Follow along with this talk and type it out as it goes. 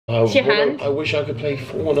I wish I could play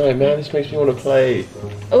Fortnite, man. This makes me want to play.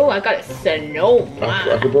 Oh, I got a snowman.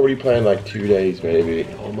 I could probably play in like 2 days, maybe.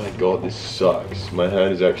 Oh my god, this sucks. My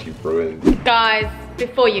hand is actually ruined. Guys,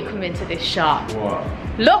 before you come into this shop, What?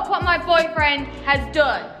 look what my boyfriend has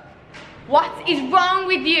done. What is wrong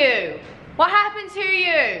with you? What happened to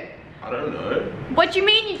you? I don't know. What do you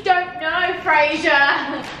mean you don't know,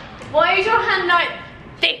 Frazier? Why is your hand like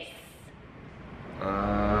this?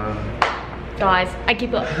 Guys, I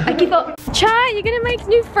give up. I give up. Chai, you're gonna make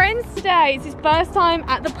new friends today. It's his first time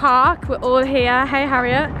at the park. We're all here. Hey,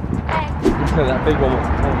 Harriet. Hey. That big one.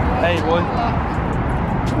 Hey, boy.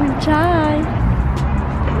 Chai.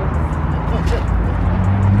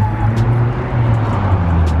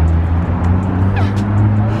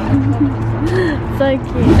 So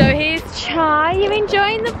cute. So here's Chai. You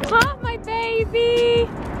enjoying the park, my baby?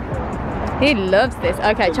 He loves this.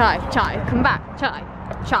 Okay, Chai, come back. Chai.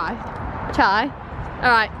 All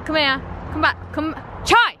right, come here. Come back. Come.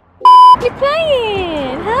 Chai. You're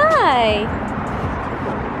playing. Hi.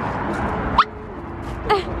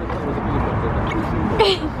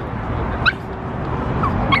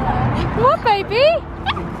 What, baby?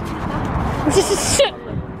 That's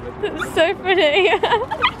so funny.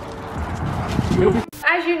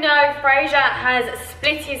 As you know, Frazier has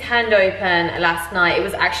split his hand open last night. It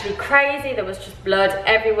was actually crazy. There was just blood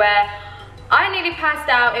everywhere. I nearly passed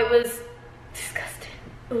out. It was disgusting.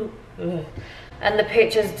 Ooh. And the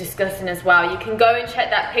picture's disgusting as well. You can go and check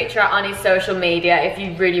that picture out on his social media if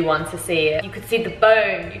you really want to see it. You could see the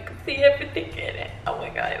bone. You could see everything in it. Oh my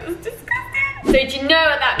god, it was disgusting. So do you know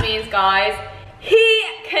what that means, guys? He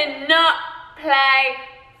cannot play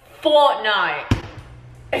Fortnite.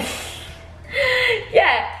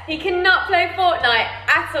 Yeah, he cannot play Fortnite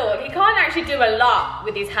at all. He can't actually do a lot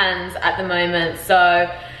with his hands at the moment. So,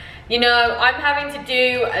 you know, I'm having to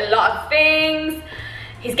do a lot of things.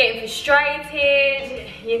 He's getting frustrated.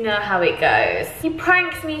 You know how it goes. He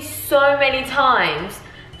pranks me so many times.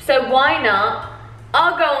 So why not?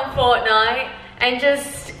 I'll go on Fortnite and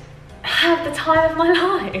just have the time of my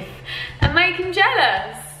life and make him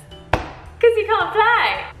jealous. Because he can't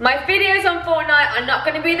play. My videos on Fortnite are not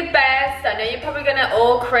going to be the best. I know you're probably going to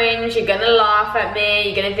all cringe. You're going to laugh at me.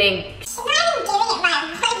 You're going to think, she's not even doing it,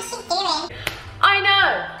 man. What is she doing? I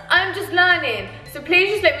know. I'm just learning. So please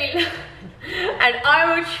just let me learn. And I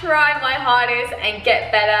will try my hardest and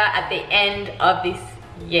get better at the end of this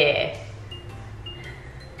year.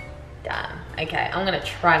 Damn. Okay, I'm going to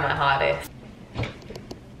try my hardest.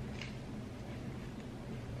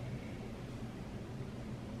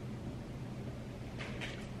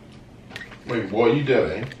 Wait, what are you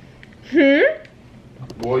doing?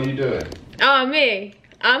 What are you doing? Oh, me?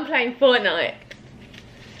 I'm playing Fortnite.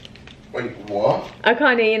 Wait, what? I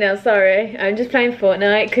can't hear you now, sorry. I'm just playing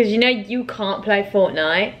Fortnite, because you know you can't play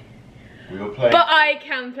Fortnite. We were playing... But I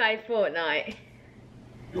can play Fortnite.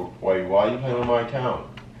 Wait, why are you playing on my account?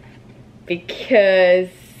 Because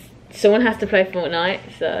someone has to play Fortnite,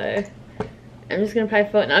 so... I'm just going to play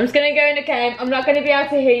Fortnite. I'm just going to go in the game. I'm not going to be able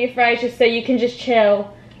to hear you, Frazier, so you can just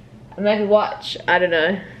chill. And maybe watch, I don't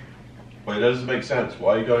know. Wait, that doesn't make sense.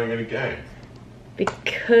 Why are you going in a game?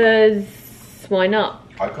 Because... why not?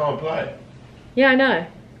 I can't play. Yeah, I know.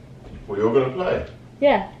 Well, you're gonna play?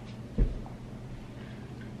 Yeah.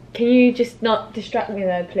 Can you just not distract me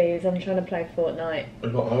though, please? I'm trying to play Fortnite. But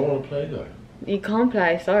I want to play though. You can't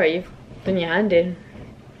play, sorry, you've done your hand in.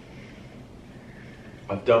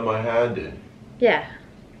 I've done my hand in. Yeah.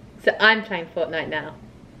 So I'm playing Fortnite now.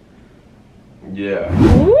 Yeah.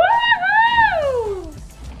 Woohoo!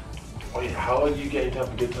 Wait, how are you getting to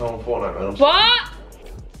have a good time on Fortnite, man? What?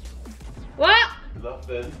 What?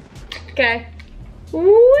 Nothing. Okay. She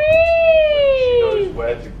Whee! knows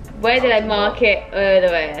where to... Where did I mark it? The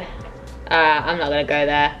way. I'm not gonna go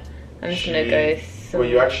there. I'm just gonna go Well,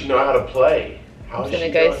 you actually know how to play. How I'm is gonna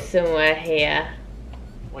she go going? somewhere here.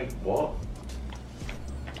 Wait, what?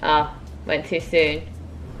 Ah, went too soon.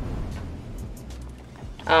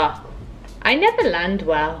 Ah, I never land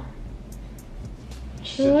well.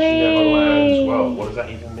 She said she never lands well. What does that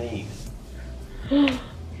even mean?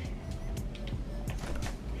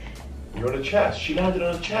 You're on a chest. She landed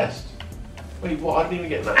on a chest. Wait, what? I didn't even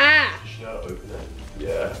get that. Ah! Does she know how to open it?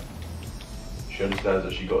 Yeah. She understands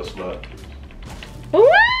that she got a smirk. Woo!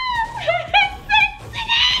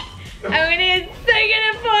 I'm gonna get so good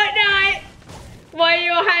at Fortnite. Why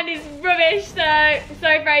your hand is rubbish though. I'm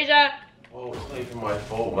sorry, Frazier. Well, it's not even my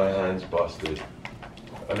fault. My hand's busted.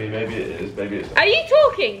 I mean, maybe it is. Maybe it's. Are you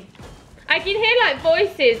talking? I can hear like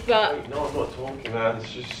voices, but. Wait, no, I'm not talking, man.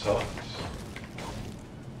 This just sucks.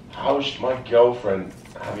 How's my girlfriend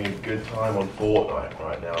having a good time on Fortnite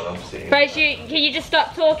right now, and I'm sitting. Frazier, can you just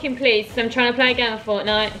stop talking, please? 'Cause I'm trying to play a game of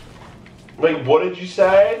Fortnite. Wait, what did you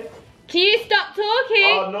say? Can you stop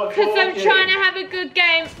talking? I'm not Because I'm talking. trying to have a good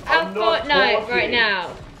game of Fortnite right now.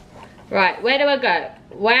 Right, where do I go?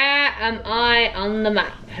 Where am I on the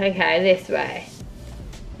map? Okay, this way.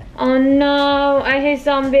 Oh no, I hear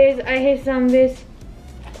zombies, I hear zombies.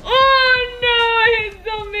 Oh no, I hear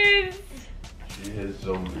zombies. She hears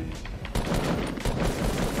zombies.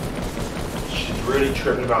 She's really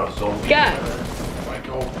tripping about zombies. Go. Man. Like,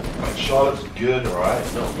 oh, like Charlotte's good,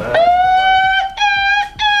 right? Not bad.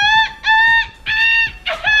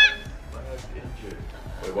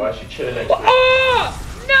 Wait, why is she chilling next to me? Oh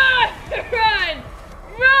no! Run!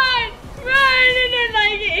 Run! Run! I don't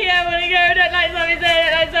like it here. I wanna go. I don't like zombies. I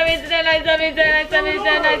don't like zombies. I don't like zombies. I don't like zombies. I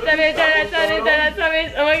don't like zombies. I don't like zombies. I don't like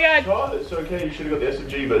zombies. Oh my god. Charlotte, it's okay. You should have got the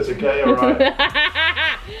SMG, but it's okay. All right.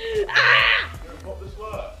 What this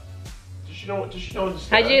work? Does she know what? Does she know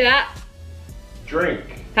understand? How'd you do that? Drink.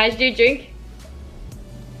 How'd you do drink?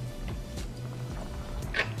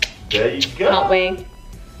 There you go. Can't wing.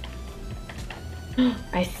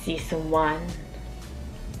 I see someone.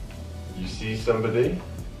 You see somebody?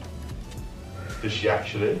 Does she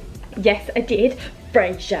actually? Yes, I did.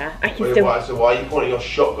 Frazier. I can Wait, still. why? So why are you pointing your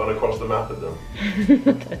shotgun across the map at them?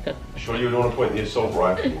 Sure, you would want to point the assault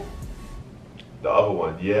rifle. The other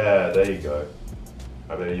one. Yeah, there you go.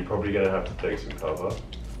 I mean, you're probably gonna have to take some cover.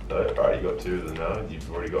 No, all right, you got two of them now. You've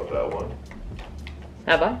already got that one.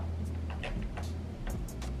 Have I?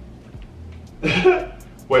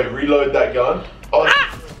 Wait, reload that gun. Oh.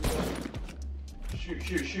 Ah! Shoot,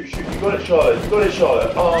 shoot, shoot, shoot. You got it, Charlotte. You got it,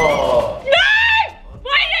 Charlotte. Oh. No!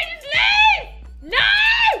 Why did I just leave?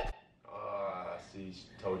 No! Ah, see, she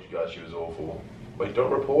told you guys she was awful. Wait,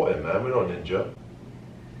 don't report him, man. We're not ninja.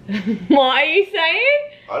 What are you saying?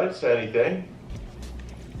 I didn't say anything.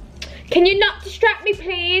 Can you not distract me,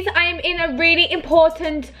 please? I am in a really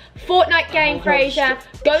important Fortnite game, Frazier.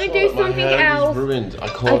 Go and do something else. Ruined. I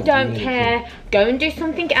can't. I don't care. Go and do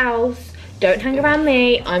something else. Don't hang around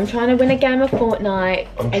me. I'm trying to win a game of Fortnite.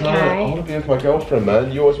 I'm trying. I Okay? want to be with my girlfriend,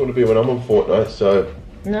 man. You always want to be when I'm on Fortnite, so.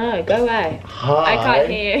 No, go away. Hi. I can't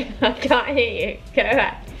hear you. I can't hear you. Go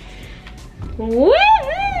away.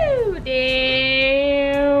 Woohoo!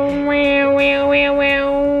 Damn.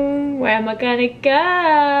 Where am I gonna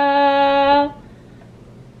go?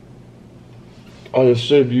 Oh, you're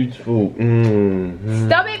so beautiful.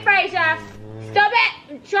 Stop it, Frazier! Stop it!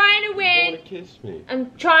 I'm trying to You win. want to kiss me?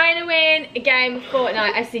 I'm trying to win a game of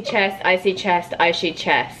Fortnite. I see chest, I see chest, I see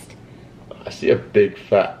chest. I see a big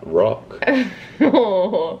fat rock.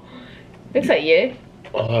 Oh, looks like you.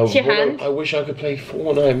 Oh, It's your hand. I wish I could play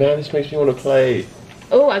Fortnite, man. This makes me want to play.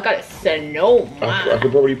 Oh, I got it so I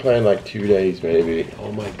could probably play in like 2 days, maybe.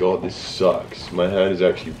 Oh my god, this sucks. My hand is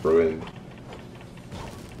actually ruined.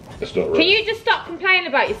 It's not right. Can you just stop complaining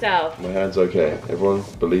about yourself? My hand's okay. Everyone,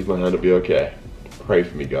 believe my hand will be okay. Pray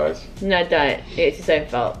for me, guys. No, don't. It's his own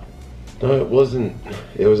fault. No, it wasn't.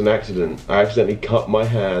 It was an accident. I accidentally cut my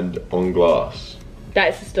hand on glass.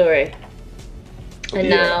 That's the story. And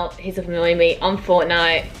Yeah. now he's annoying me on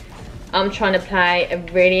Fortnite. I'm trying to play a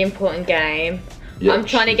really important game. Yeah, I'm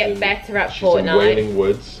trying to she's get in- better at she's in Fortnite. Wailing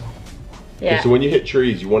Woods. Yeah. So when you hit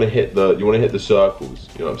trees, you want to hit the circles.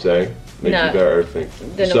 You know what I'm saying? Makes No. you better at everything.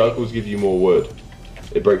 The Don't know. circles give you more wood.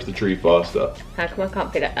 It breaks the tree faster. How come I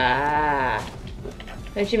can't fit it? Ah.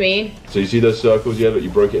 What do you mean? So you see those circles? Yeah, look, you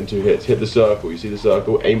broke it in 2 hits. Hit the circle. You see the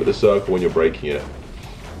circle? Aim at the circle when you're breaking it.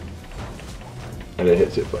 And it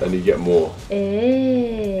hits it, and you get more. Ew.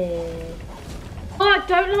 Oh, I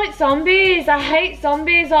don't like zombies. I hate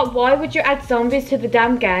zombies. Like, why would you add zombies to the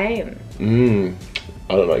damn game?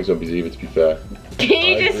 I don't like zombies either, to be fair. Can you I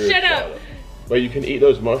agree just with shut up? Charlotte. Wait, you can eat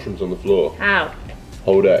those mushrooms on the floor. How?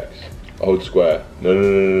 Hold X. Hold square. No, no, no,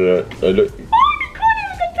 no, no. No, look. Oh my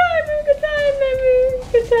god, have a good time, have a good time, have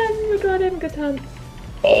a good time, oh my god, have a good time.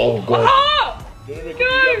 Oh, God. Oh! No, no, no, No, you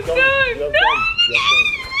have guns. no, You have no! guns. You have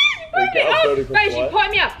guns. Wait, get up slowly for Frazier, flight.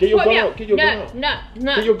 point me up, Get your point gun me out, up. get your gun out. No,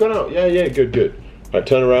 no. Get your gun out. Yeah, yeah, good, good. Right,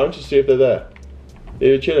 turn around to see if they're there. Yeah,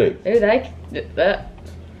 you're chilling. Ooh, I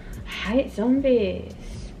hate zombies.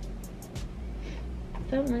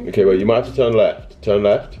 Don't like Okay, wait, you might have to turn left. Turn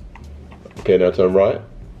left. Okay, now turn right.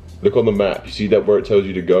 Look on the map. You see that where it tells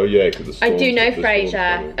you to go? Yeah, because the I storm. do know,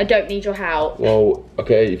 Frazier. I don't need your help. Well,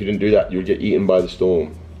 okay, if you didn't do that, you would get eaten by the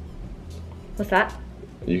storm. What's that?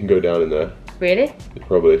 You can go down in there. Really?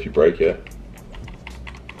 Probably if you break it.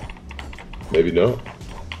 Maybe not.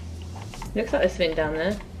 Looks like there's something down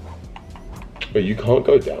there. But you can't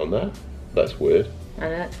go down there? That's weird. I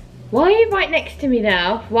know. Why are you right next to me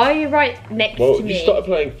now? Why are you right next to me? Well, you started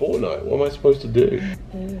playing Fortnite. What am I supposed to do?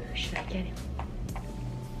 Ooh, should I get him?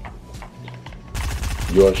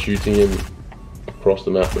 You are shooting him across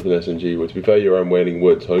the map with an SMG. Well, to be fair, you're on Wailing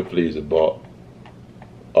Woods. Hopefully he's a bot.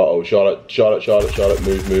 Uh-oh, Charlotte,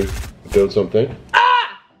 move. Build something.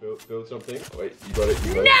 Ah! Build something. Wait, you got it,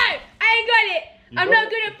 No! I ain't got it! I'm not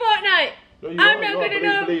good at Fortnite! No, I'm not good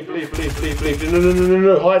enough! Believe.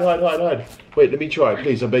 No. Hide. Wait, let me try,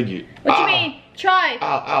 please, I beg you. What do you mean? Try!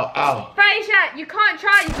 Ow. Frazier, you can't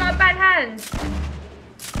try, you've got bad hands.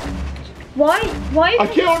 Why? I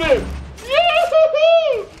killed him!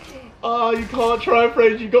 Oh, you can't try,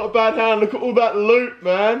 Frazier, you got a bad hand. Look at all that loot,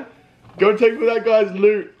 man. Go and take all that guy's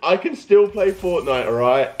loot. I can still play Fortnite,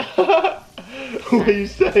 alright? What are you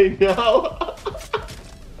saying now?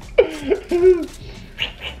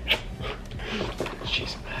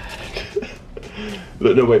 She's mad.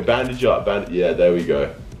 Look, no, wait, bandage up, yeah, there we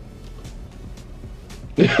go.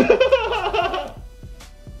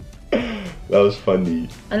 That was funny.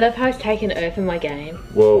 I love how it's taken over my game.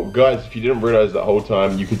 Well, guys, if you didn't realize that whole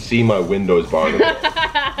time, you could see my Windows bar.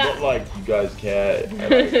 Not like you guys care.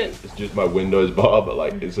 Like, it's just my Windows bar, but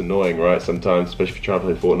like it's annoying, right? Sometimes, especially if you're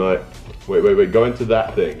trying to play Fortnite. Wait. Go into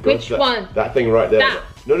that thing. Which one? That thing right there. That.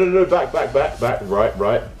 No. Back.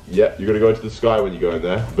 Right. Yeah, you're gonna go into the sky when you go in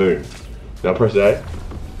there. Boom. Now press A.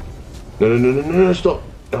 No. Stop.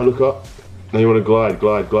 Now look up. Now you want to glide.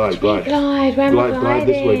 Glide, where am I gliding? Glide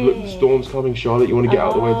this way. Look, the storm's coming, Charlotte. You want to get out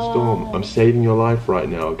of the way of the storm. I'm saving your life right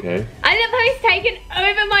now, okay? I love how he's taken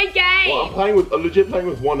over my game. Well, I'm legit playing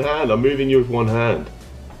with one hand. I'm moving you with one hand.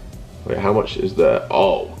 Wait, how much is there?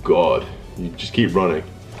 Oh, God. You just keep running.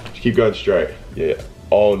 Just keep going straight. Yeah.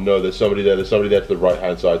 Oh, no, there's somebody there. There's somebody there to the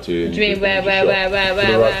right-hand side, too. What do you mean, where? To the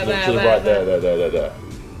right, there.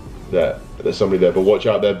 There. There's somebody there, but watch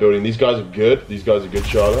out, they're building. These guys are good.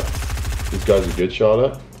 Charlotte.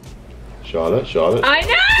 Charlotte. I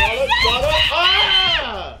know! Charlotte.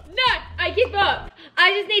 Ah! No, I give up.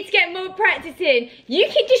 I just need to get more practice in. You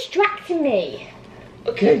keep distracting me.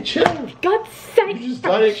 Okay, chill. For God's sake. I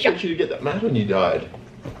didn't expect you to get that mad when you died.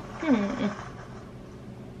 Am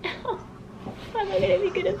I gonna be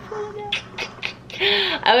good at Fortnite?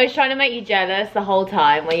 I was trying to make you jealous the whole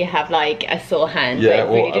time when you have like a sore hand. Yeah,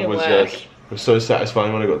 but it really didn't work. It was so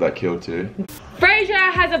satisfying when I got that kill too. Frazier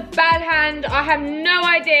has a bad hand. I have no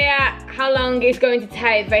idea how long it's going to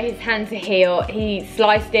take for his hand to heal. He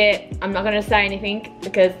sliced it. I'm not going to say anything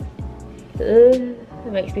because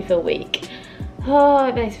it makes me feel weak. Oh,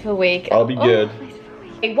 it makes me feel weak. I'll be good.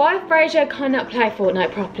 Why Frazier cannot play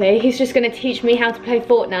Fortnite properly? He's just going to teach me how to play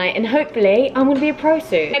Fortnite and hopefully I'm going to be a pro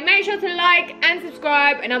soon. And make sure to like and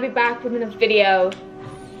subscribe and I'll be back with another video.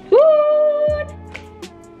 Woo!